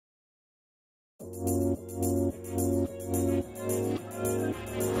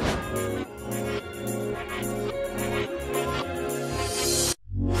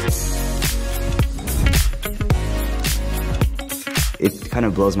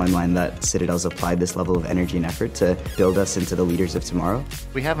blows my mind that Citadel's applied this level of energy and effort to build us into the leaders of tomorrow.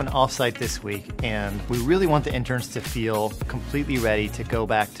 We have an offsite this week, and we really want the interns to feel completely ready to go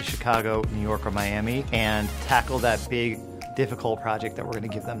back to Chicago, New York, or Miami and tackle that big, difficult project that we're going to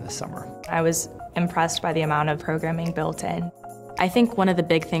give them this summer. I was impressed by the amount of programming built in. I think one of the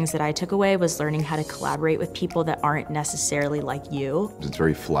big things that I took away was learning how to collaborate with people that aren't necessarily like you. It's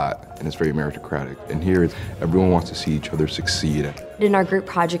very flat and it's very meritocratic. And here, everyone wants to see each other succeed. In our group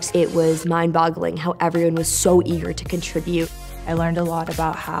projects, it was mind-boggling how everyone was so eager to contribute. I learned a lot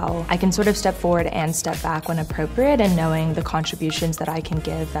about how I can sort of step forward and step back when appropriate, and knowing the contributions that I can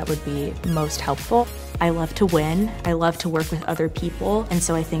give that would be most helpful. I love to win. I love to work with other people, and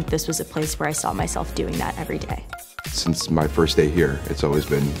so I think this was a place where I saw myself doing that every day. Since my first day here, it's always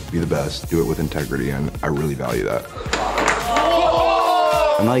been be the best, do it with integrity, and I really value that.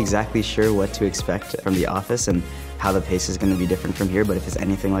 I'm not exactly sure what to expect from the office and how the pace is going to be different from here, but if it's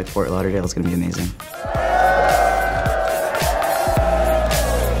anything like Fort Lauderdale, it's going to be amazing.